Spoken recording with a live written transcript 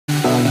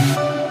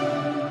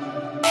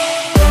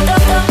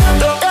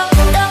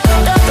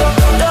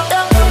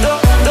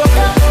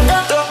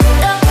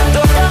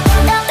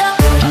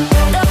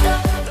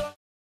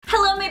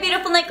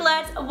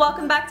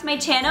my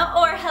channel,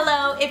 or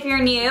hello if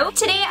you're new.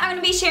 Today I'm going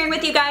to be sharing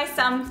with you guys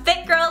some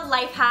Fit Girl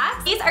life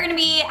hacks. These are going to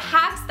be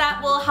hacks that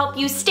will help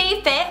you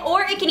stay fit,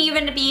 or it can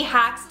even be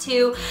hacks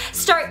to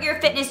start your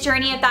fitness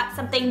journey if that's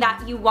something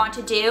that you want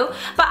to do.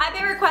 But I've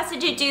been requested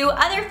to do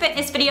other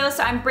fitness videos,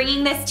 so I'm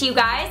bringing this to you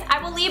guys.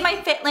 I will leave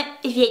my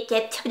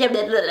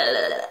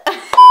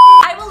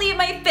I will leave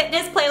my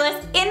fitness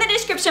playlist in the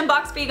description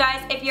box for you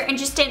guys if you're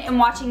interested in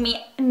watching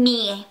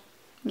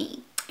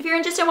If you're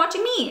interested in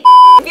watching me.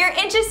 If you're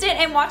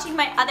interested in watching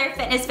my other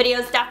fitness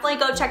videos, definitely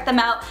go check them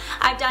out.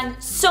 I've done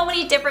so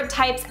many different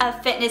types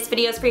of fitness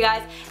videos for you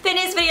guys.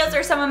 Fitness videos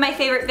are some of my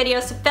favorite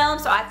videos to film,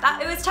 so I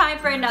thought it was time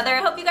for another. I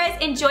hope you guys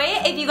enjoy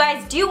it. If you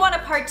guys do want a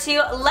part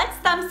 2, let's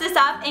thumbs this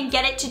up and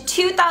get it to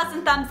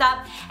 2,000 thumbs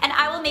up, and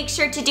I will make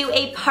sure to do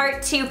a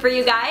part 2 for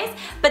you guys.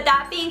 But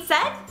that being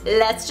said,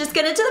 let's just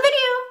get into the video.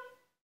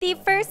 The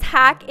first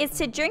hack is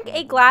to drink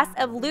a glass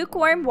of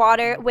lukewarm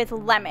water with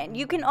lemon.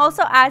 You can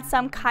also add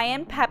some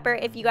cayenne pepper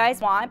if you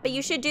guys want, but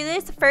you should do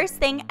this first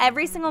thing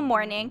every single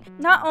morning.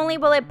 Not only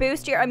will it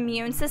boost your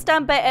immune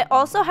system, but it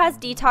also has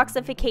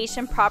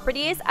detoxification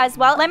properties as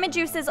well. Lemon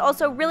juice is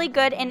also really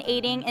good in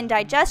aiding in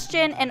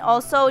digestion and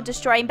also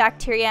destroying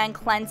bacteria and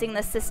cleansing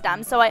the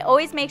system. So I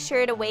always make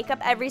sure to wake up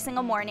every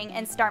single morning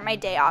and start my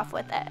day off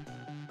with it.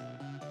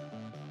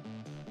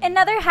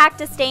 Another hack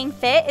to staying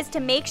fit is to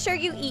make sure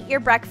you eat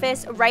your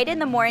breakfast right in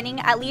the morning,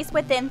 at least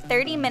within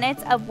 30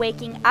 minutes of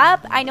waking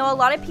up. I know a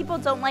lot of people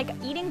don't like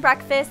eating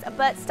breakfast,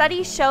 but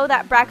studies show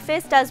that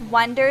breakfast does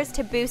wonders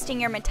to boosting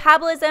your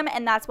metabolism,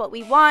 and that's what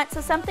we want.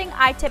 So something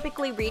I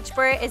typically reach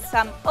for is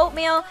some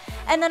oatmeal,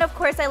 and then of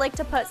course I like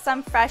to put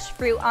some fresh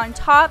fruit on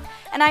top,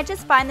 and I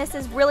just find this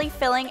is really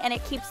filling and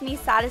it keeps me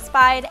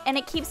satisfied and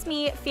it keeps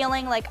me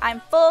feeling like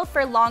I'm full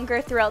for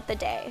longer throughout the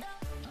day.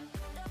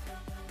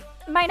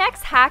 My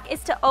next hack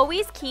is to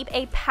always keep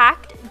a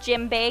packed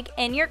gym bag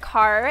in your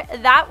car.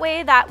 That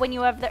way that when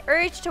you have the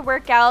urge to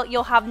work out,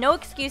 you'll have no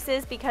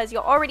excuses because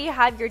you'll already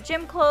have your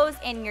gym clothes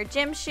and your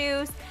gym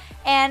shoes.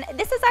 And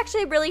this is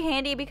actually really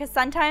handy because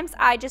sometimes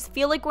I just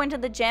feel like going to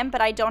the gym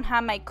but I don't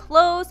have my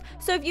clothes.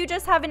 So if you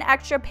just have an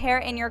extra pair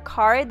in your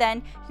car,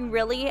 then you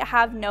really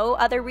have no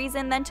other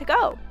reason than to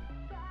go.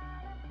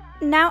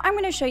 Now I'm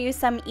going to show you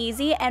some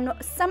easy and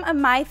some of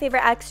my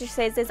favorite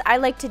exercises I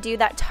like to do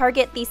that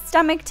target the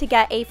stomach to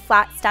get a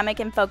flat stomach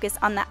and focus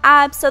on the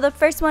abs. So the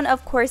first one,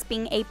 of course,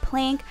 being a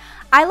plank.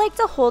 I like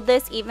to hold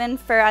this even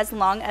for as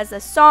long as a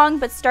song,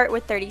 but start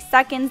with 30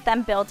 seconds,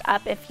 then build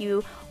up if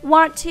you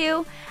want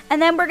to.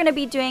 And then we're going to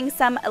be doing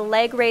some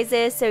leg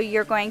raises. So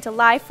you're going to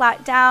lie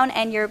flat down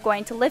and you're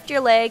going to lift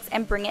your legs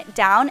and bring it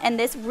down. And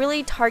this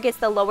really targets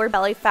the lower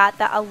belly fat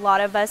that a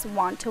lot of us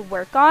want to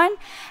work on.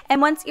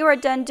 And once you are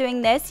done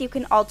doing this, you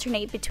can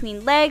alternate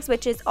between legs,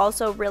 which is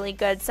also really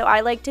good. So I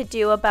like to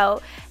do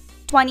about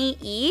 20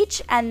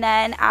 each, and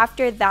then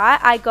after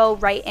that I go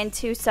right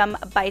into some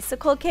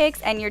bicycle kicks,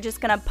 and you're just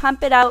gonna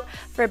pump it out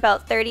for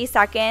about 30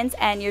 seconds,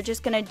 and you're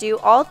just gonna do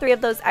all 3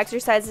 of those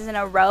exercises in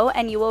a row,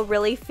 and you will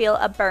really feel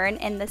a burn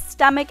in the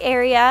stomach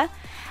area.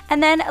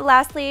 And then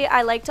lastly,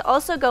 I like to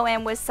also go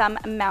in with some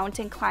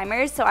mountain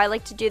climbers. So I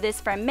like to do this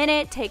for a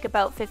minute, take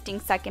about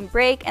 15-second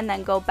break, and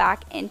then go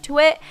back into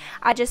it.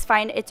 I just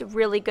find it's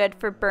really good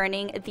for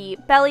burning the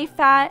belly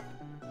fat.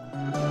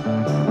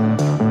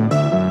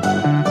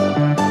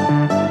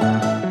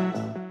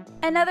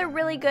 Another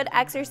really good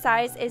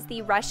exercise is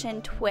the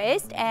Russian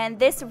twist, and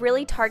this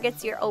really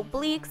targets your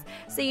obliques,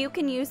 so you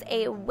can use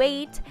a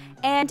weight.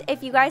 And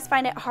if you guys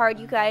find it hard,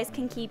 you guys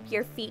can keep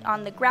your feet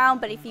on the ground,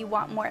 but if you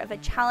want more of a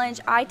challenge,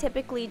 I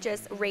typically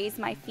just raise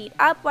my feet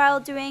up while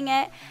doing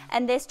it,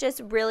 and this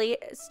just really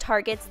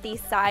targets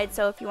these sides,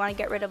 so if you want to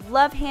get rid of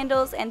love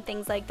handles and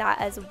things like that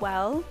as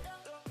well.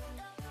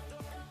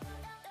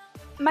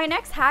 My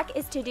next hack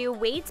is to do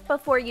weights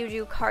before you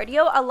do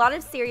cardio. A lot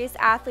of serious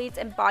athletes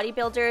and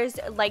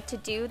bodybuilders like to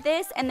do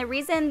this, and the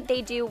reason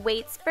they do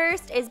weights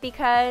first is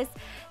because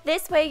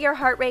this way your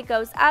heart rate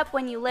goes up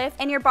when you lift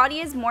and your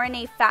body is more in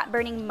a fat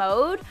burning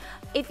mode.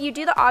 If you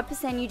do the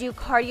opposite and you do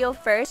cardio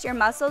first, your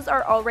muscles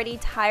are already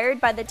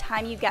tired by the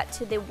time you get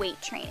to the weight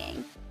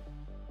training.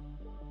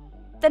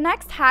 The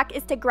next hack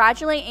is to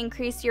gradually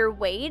increase your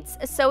weights.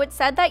 So it's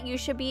said that you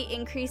should be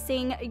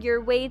increasing your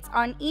weights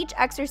on each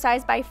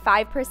exercise by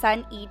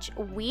 5% each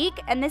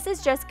week. And this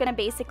is just gonna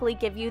basically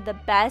give you the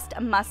best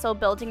muscle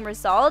building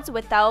results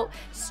without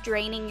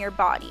straining your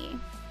body.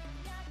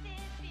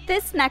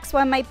 This next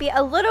one might be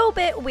a little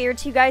bit weird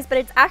to you guys, but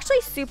it's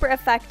actually super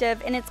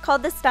effective, and it's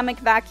called the stomach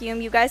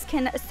vacuum. You guys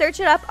can search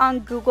it up on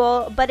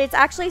Google, but it's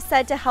actually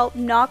said to help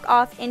knock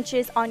off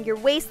inches on your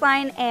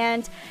waistline,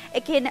 and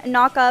it can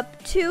knock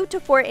up 2 to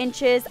 4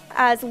 inches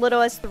as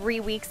little as 3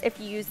 weeks if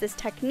you use this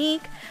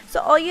technique. So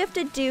all you have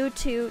to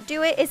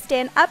do it is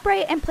stand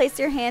upright and place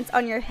your hands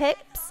on your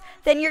hips.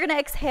 Then you're going to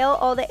exhale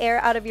all the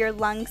air out of your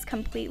lungs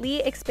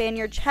completely, expand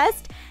your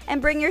chest,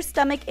 and bring your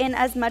stomach in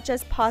as much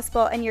as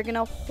possible, and you're going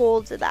to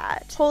hold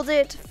that. Hold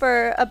it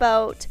for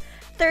about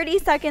 30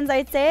 seconds,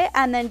 I'd say,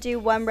 and then do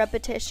 1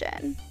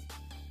 repetition.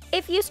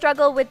 If you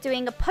struggle with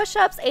doing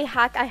push-ups, a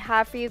hack I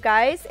have for you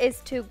guys is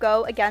to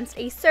go against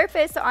a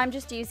surface. So I'm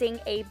just using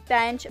a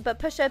bench, but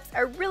push-ups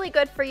are really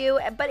good for you.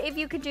 But if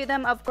you can do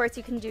them, of course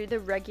you can do the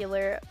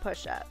regular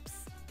push-ups.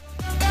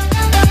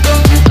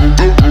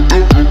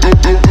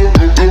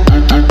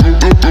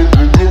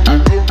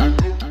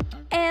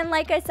 And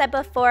like I said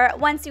before,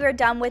 once you are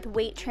done with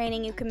weight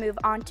training, you can move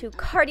on to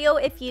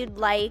cardio if you'd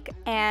like,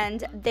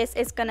 and this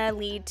is gonna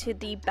lead to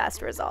the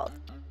best results.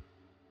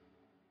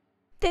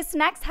 This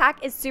next hack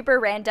is super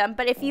random,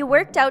 but if you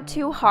worked out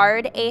too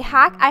hard, a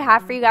hack I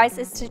have for you guys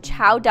is to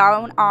chow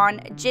down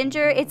on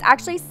ginger. It's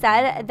actually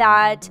said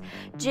that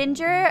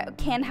ginger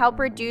can help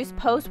reduce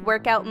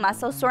post-workout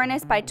muscle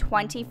soreness by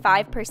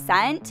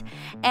 25%,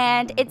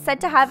 and it's said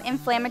to have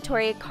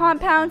inflammatory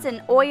compounds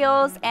and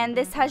oils, and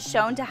this has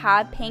shown to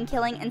have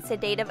pain-killing and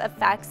sedative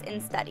effects in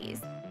studies.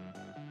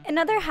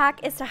 Another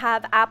hack is to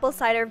have apple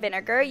cider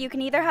vinegar. You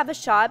can either have a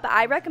shot, but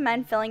I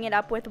recommend filling it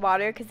up with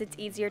water because it's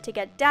easier to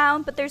get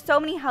down, but there's so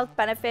many health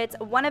benefits.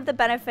 One of the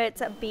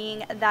benefits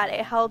being that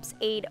it helps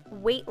aid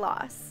weight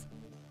loss.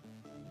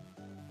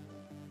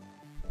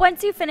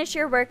 Once you finish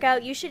your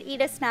workout, you should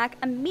eat a snack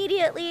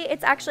immediately.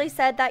 It's actually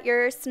said that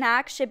your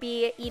snack should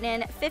be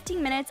eaten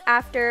 15 minutes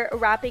after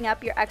wrapping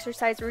up your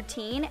exercise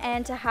routine,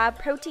 and to have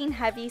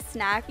protein-heavy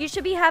snack, you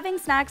should be having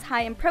snacks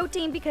high in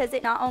protein because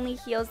it not only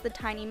heals the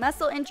tiny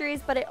muscle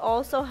injuries, but it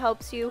also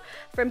helps you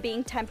from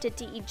being tempted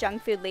to eat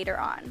junk food later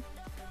on.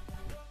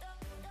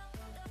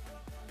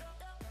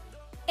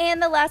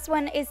 And the last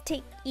one is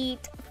to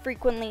eat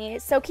frequently.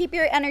 So keep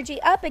your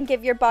energy up and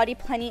give your body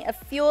plenty of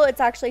fuel. It's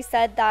actually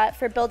said that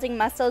for building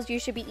muscles, you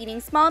should be eating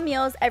small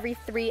meals every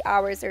 3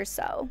 hours or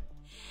so.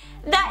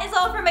 That is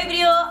all for my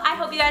video. I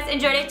hope you guys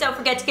enjoyed it. Don't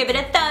forget to give it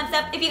a thumbs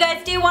up if you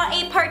guys do want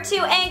a part 2,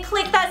 and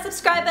click that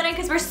subscribe button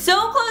because we're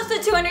so close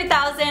to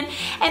 200,000.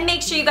 And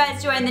make sure you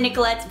guys join the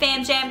Nicolette's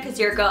Fam Jam because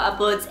your girl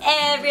uploads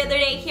every other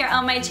day here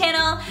on my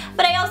channel.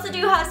 But I also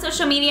do have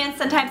social media, and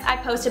sometimes I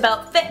post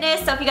about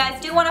fitness. So if you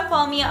guys do want to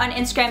follow me on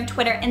Instagram,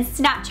 Twitter, and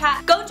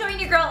Snapchat, go join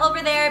your girl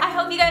over there. I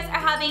hope you guys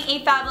are having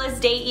a fabulous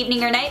day,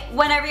 evening, or night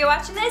whenever you're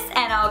watching this,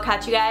 and I'll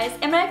catch you guys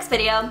in my next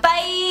video.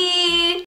 Bye!